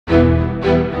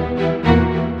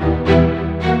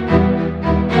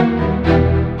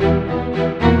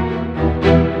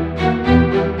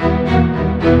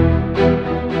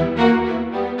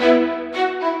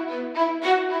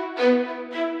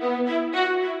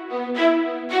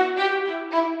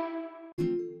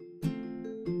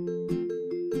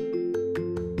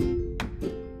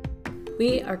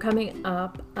We are coming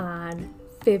up on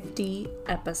 50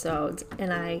 episodes,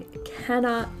 and I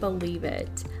cannot believe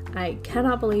it. I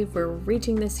cannot believe we're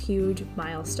reaching this huge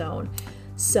milestone.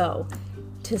 So,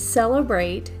 to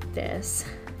celebrate this,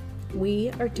 we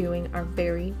are doing our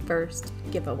very first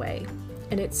giveaway,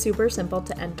 and it's super simple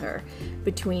to enter.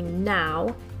 Between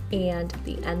now and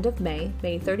the end of May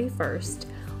 31st,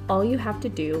 all you have to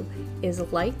do is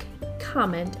like,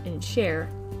 comment, and share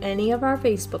any of our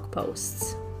Facebook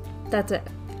posts. That's it,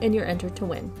 and you're entered to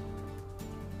win.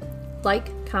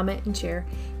 Like, comment, and share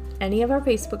any of our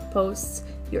Facebook posts,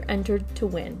 you're entered to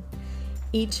win.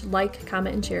 Each like,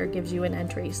 comment, and share gives you an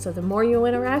entry, so the more you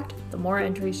interact, the more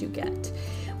entries you get.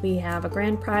 We have a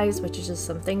grand prize, which is just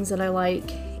some things that I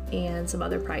like, and some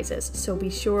other prizes. So be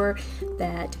sure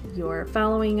that you're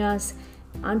following us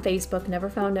on Facebook, Never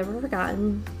Found, Never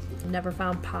Forgotten, Never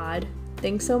Found Pod.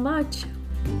 Thanks so much.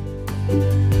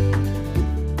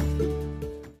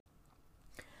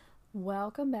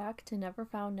 Welcome back to Never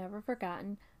Found, Never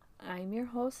Forgotten. I'm your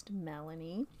host,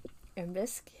 Melanie. In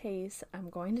this case, I'm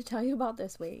going to tell you about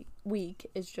this week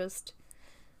is just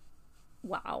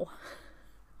wow.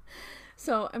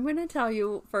 So I'm going to tell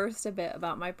you first a bit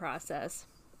about my process,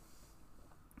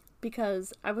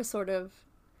 because I was sort of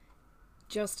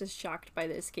just as shocked by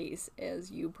this case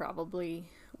as you probably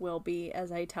will be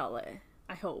as I tell it,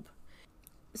 I hope.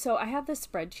 So I have this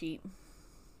spreadsheet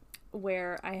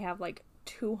where I have like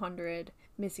 200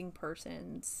 missing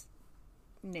persons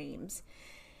names,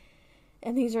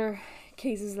 and these are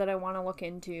cases that I want to look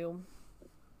into,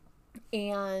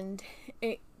 and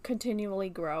it continually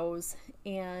grows,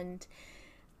 and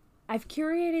I've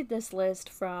curated this list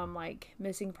from like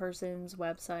missing persons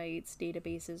websites,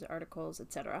 databases, articles,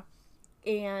 etc.,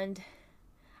 and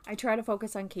I try to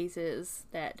focus on cases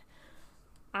that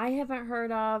I haven't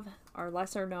heard of, are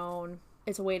lesser known.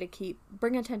 It's a way to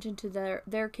bring attention to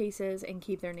their cases and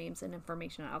keep their names and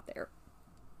information out there.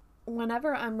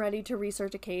 Whenever I'm ready to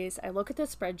research a case, I look at the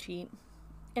spreadsheet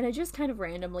and I just kind of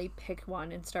randomly pick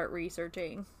one and start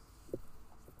researching.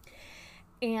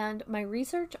 And my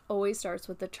research always starts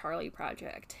with the Charley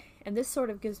Project. And this sort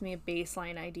of gives me a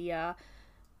baseline idea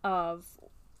about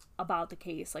the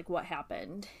case, like what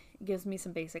happened. It gives me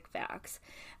some basic facts.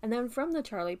 And then from the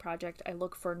Charley Project, I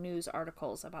look for news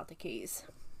articles about the case.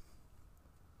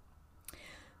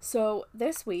 So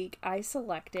this week I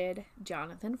selected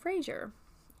Jonathan Frazier,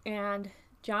 and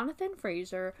Jonathan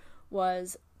Frazier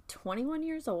was 21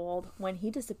 years old when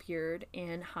he disappeared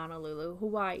in Honolulu,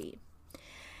 Hawaii.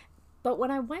 But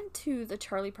when I went to the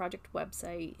Charley Project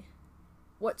website,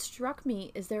 what struck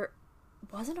me is there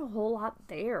wasn't a whole lot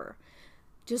there,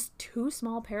 just 2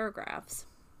 small paragraphs.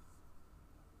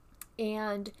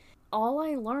 And all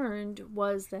I learned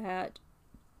was that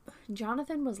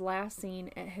Jonathan was last seen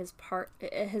at his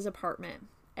apartment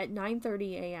at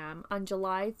 9:30 a.m. on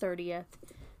July 30th,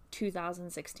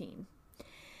 2016.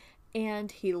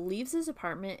 And he leaves his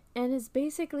apartment and is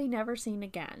basically never seen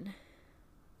again.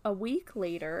 A week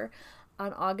later,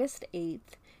 on August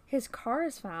 8th, his car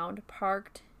is found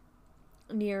parked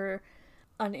near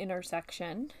an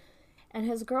intersection, and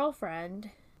his girlfriend,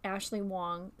 Ashley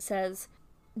Wong, says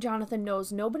Jonathan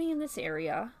knows nobody in this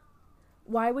area.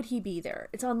 Why would he be there?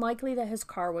 It's unlikely that his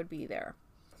car would be there.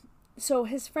 So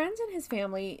his friends and his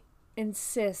family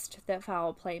insist that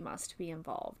foul play must be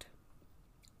involved.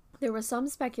 There was some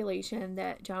speculation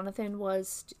that Jonathan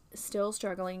was still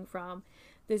struggling from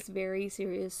this very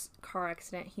serious car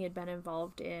accident he had been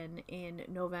involved in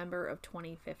November of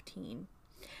 2015.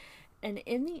 And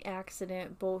in the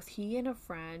accident, both he and a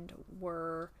friend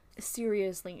were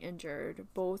seriously injured.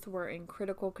 Both were in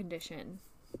critical condition.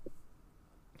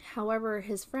 However,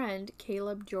 his friend,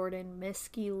 Caleb Jordan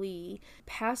Miskey Lee,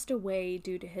 passed away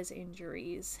due to his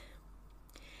injuries.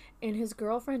 And his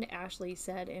girlfriend, Ashley,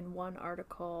 said in one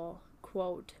article,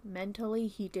 quote, "Mentally,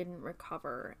 he didn't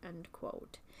recover," end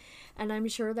quote. And I'm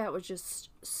sure that was just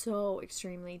so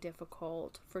extremely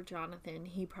difficult for Jonathan.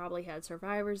 He probably had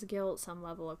survivor's guilt, some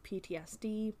level of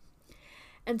PTSD.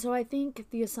 And so I think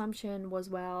the assumption was,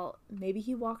 well, maybe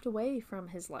he walked away from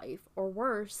his life, or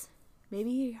worse,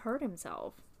 maybe he hurt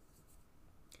himself.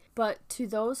 But to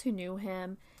those who knew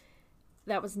him,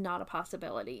 that was not a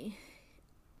possibility.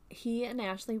 he and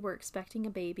Ashley were expecting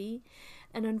a baby,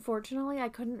 and unfortunately I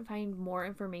couldn't find more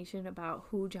information about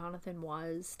who Jonathan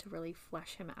was to really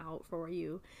flesh him out for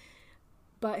you.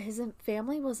 But his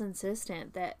family was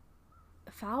insistent that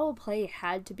foul play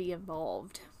had to be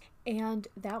involved. And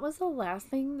that was the last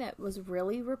thing that was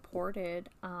really reported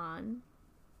on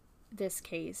this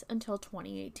case until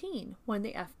 2018, when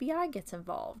the FBI gets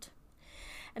involved.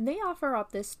 And they offer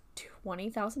up this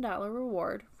 $20,000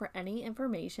 reward for any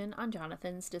information on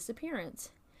Jonathan's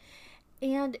disappearance.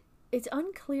 And it's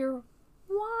unclear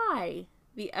why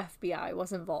the FBI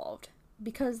was involved,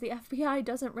 because the FBI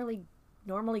doesn't really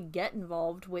normally get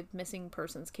involved with missing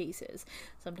persons cases.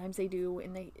 Sometimes they do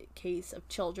in the case of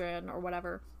children or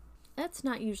whatever. That's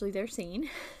not usually their scene.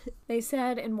 They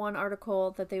said in one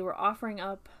article that they were offering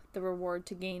up the reward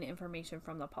to gain information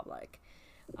from the public.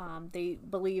 They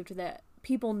believed that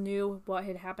people knew what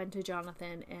had happened to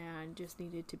Jonathan and just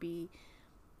needed to be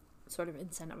sort of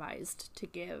incentivized to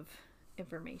give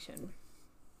information.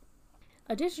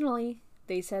 Additionally,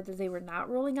 they said that they were not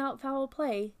ruling out foul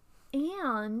play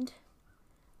and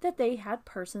that they had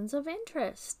persons of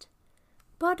interest.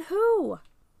 But who?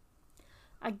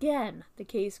 Again, the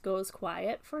case goes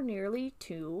quiet for nearly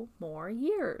 2 more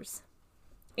years.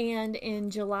 And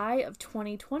in July of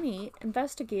 2020,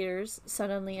 investigators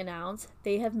suddenly announced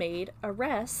they have made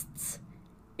arrests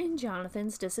in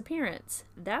Jonathan's disappearance.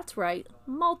 That's right,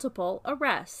 multiple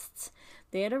arrests.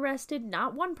 They had arrested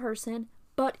not one person,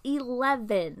 but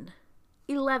 11.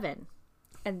 11.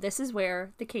 And this is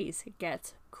where the case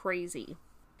gets crazy.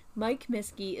 Mike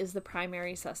Miskey is the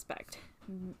primary suspect.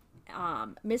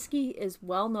 Miskey is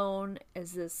well known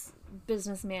as this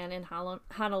businessman in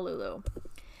Honolulu.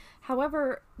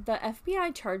 However, the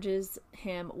FBI charges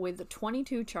him with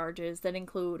 22 charges that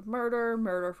include murder,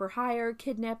 murder for hire,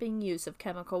 kidnapping, use of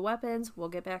chemical weapons, we'll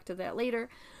get back to that later,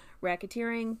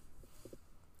 racketeering.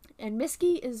 And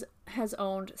Miskey has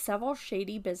owned several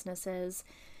shady businesses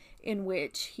in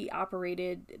which he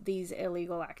operated these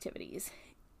illegal activities.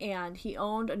 And he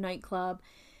owned a nightclub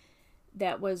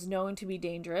that was known to be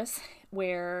dangerous,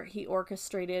 where he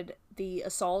orchestrated the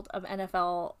assault of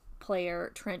NFL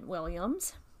player Trent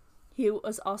Williams. He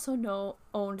was also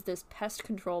owned this pest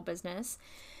control business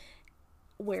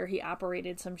where he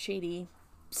operated some shady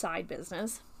side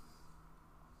business.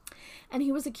 And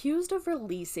he was accused of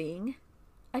releasing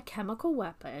a chemical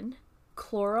weapon,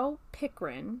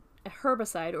 chloropicrin, a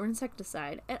herbicide or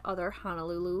insecticide, at other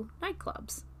Honolulu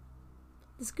nightclubs.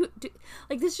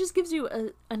 This just gives you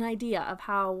an idea of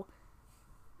how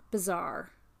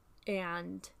bizarre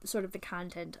and sort of the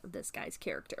content of this guy's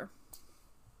character.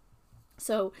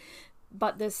 So,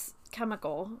 but this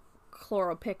chemical,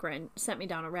 chloropicrin, sent me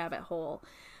down a rabbit hole,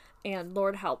 and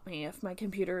Lord help me if my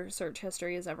computer search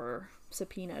history is ever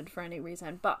subpoenaed for any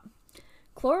reason. But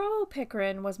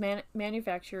chloropicrin was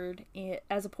manufactured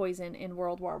as a poison in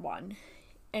World War I,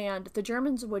 and the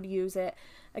Germans would use it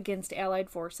against Allied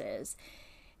forces.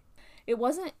 It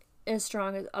wasn't as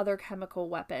strong as other chemical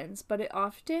weapons, but it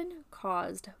often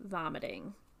caused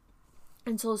vomiting.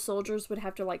 And so soldiers would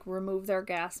have to remove their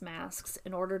gas masks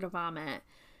in order to vomit,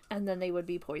 and then they would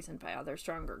be poisoned by other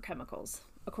stronger chemicals,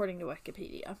 according to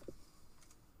Wikipedia.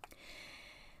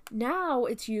 Now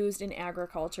it's used in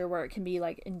agriculture, where it can be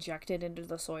injected into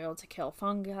the soil to kill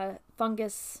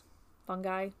fungus,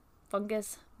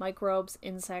 microbes,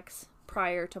 insects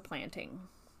prior to planting.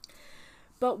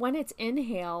 But when it's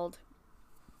inhaled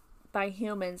by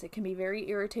humans, it can be very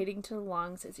irritating to the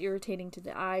lungs, it's irritating to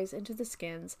the eyes and to the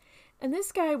skins. And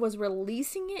this guy was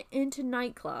releasing it into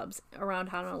nightclubs around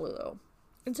Honolulu.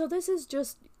 And so this is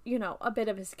just, a bit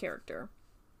of his character.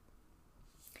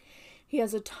 He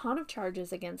has a ton of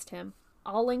charges against him,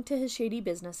 all linked to his shady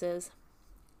businesses.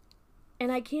 And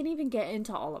I can't even get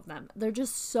into all of them. There's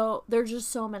just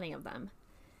so many of them.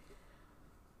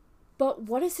 But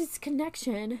what is his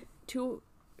connection to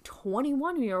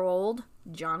 21-year-old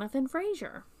Jonathan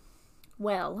Frazier?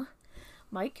 Well,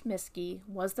 Mike Miskey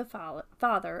was the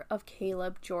father of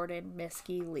Caleb Jordan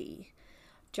Miskey Lee,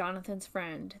 Jonathan's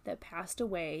friend that passed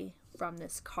away from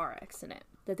this car accident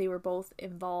that they were both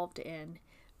involved in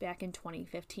back in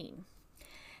 2015.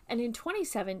 And in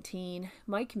 2017,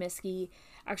 Mike Miskey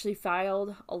actually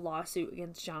filed a lawsuit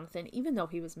against Jonathan, even though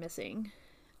he was missing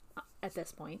at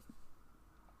this point,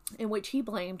 in which he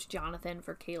blamed Jonathan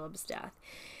for Caleb's death.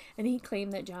 And he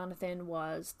claimed that Jonathan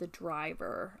was the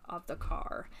driver of the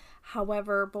car.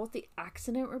 However, both the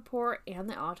accident report and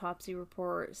the autopsy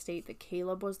report state that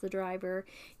Caleb was the driver.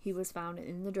 He was found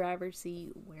in the driver's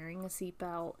seat wearing a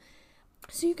seatbelt.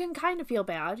 So you can kind of feel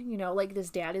bad, this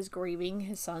dad is grieving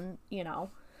his son,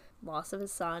 loss of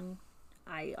his son.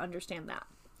 I understand that.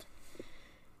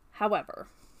 However,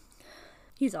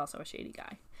 He's also a shady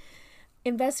guy.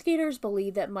 Investigators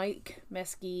believe that Mike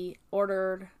Miskey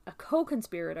ordered a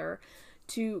co-conspirator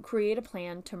to create a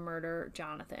plan to murder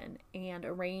Jonathan and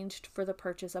arranged for the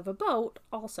purchase of a boat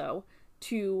also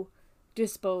to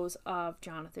dispose of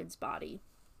Jonathan's body.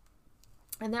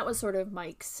 And that was sort of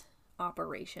Mike's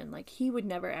operation. Like, he would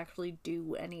never actually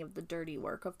do any of the dirty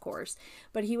work, of course,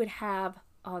 but he would have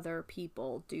other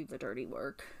people do the dirty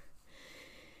work.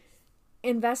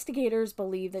 Investigators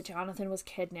believe that Jonathan was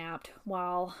kidnapped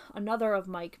while another of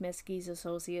Mike Miskey's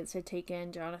associates had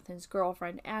taken Jonathan's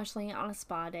girlfriend Ashley on a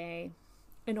spa day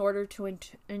in order to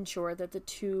ensure that the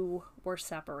two were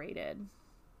separated.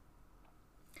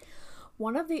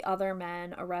 One of the other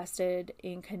men arrested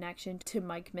in connection to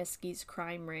Mike Miskey's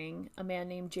crime ring, a man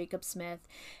named Jacob Smith,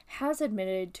 has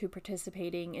admitted to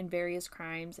participating in various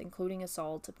crimes, including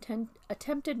assaults,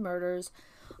 attempted murders,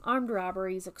 armed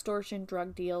robberies, extortion,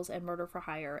 drug deals, and murder for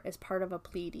hire as part of a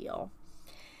plea deal.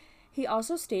 He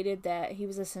also stated that he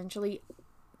was essentially,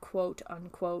 quote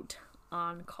unquote,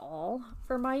 on call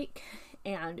for Mike,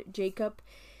 and Jacob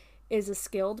is a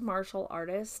skilled martial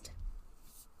artist,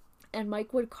 and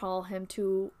Mike would call him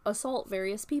to assault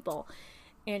various people,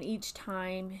 and each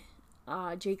time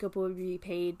Jacob would be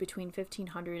paid between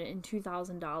 $1,500 and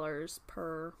 $2,000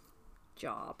 per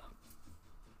job.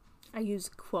 I use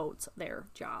quotes there,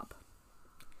 job.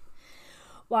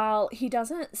 While he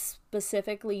doesn't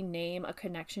specifically name a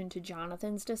connection to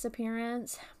Jonathan's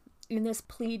disappearance, in this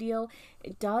plea deal,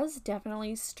 it does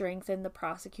definitely strengthen the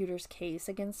prosecutor's case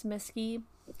against Miskey.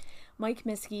 Mike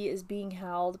Miskey is being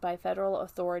held by federal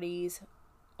authorities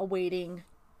awaiting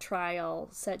trial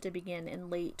set to begin in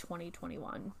late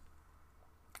 2021.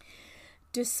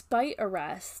 Despite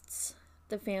arrests,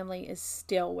 the family is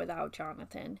still without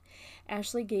Jonathan.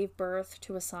 Ashley gave birth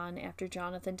to a son after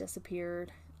Jonathan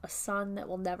disappeared, a son that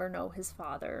will never know his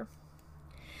father.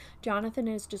 Jonathan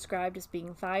is described as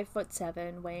being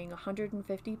 5'7", weighing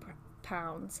 150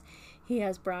 pounds. He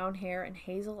has brown hair and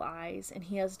hazel eyes, and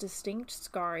he has distinct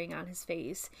scarring on his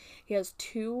face. He has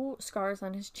 2 scars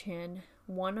on his chin,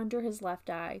 one under his left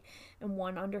eye and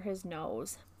one under his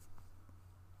nose.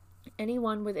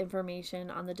 Anyone with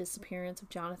information on the disappearance of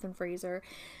Jonathan Fraser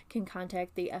can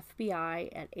contact the FBI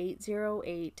at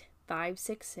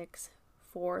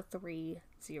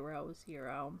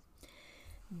 808-566-4300.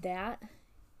 That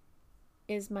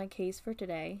is my case for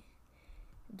today.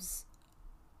 It was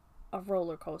a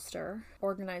roller coaster.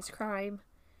 Organized crime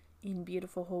in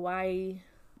beautiful Hawaii,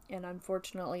 and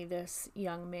unfortunately this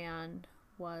young man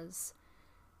was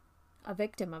a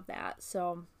victim of that.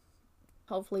 So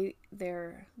hopefully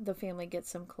the family gets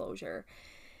some closure.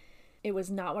 It was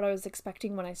not what I was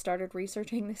expecting when I started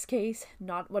researching this case.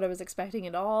 Not what I was expecting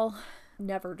at all.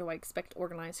 Never do I expect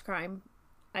organized crime,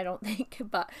 I don't think,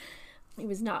 but it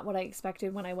was not what I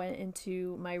expected when I went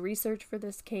into my research for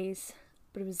this case.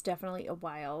 But it was definitely a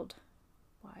wild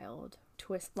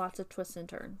twist, lots of twists and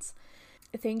turns.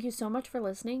 Thank you so much for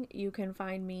listening. You can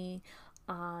find me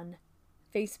on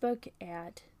Facebook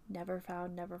at Never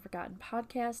Found, Never Forgotten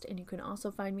Podcast, and you can also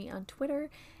find me on Twitter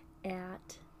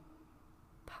at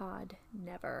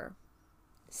PodNever.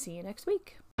 See you next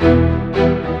week.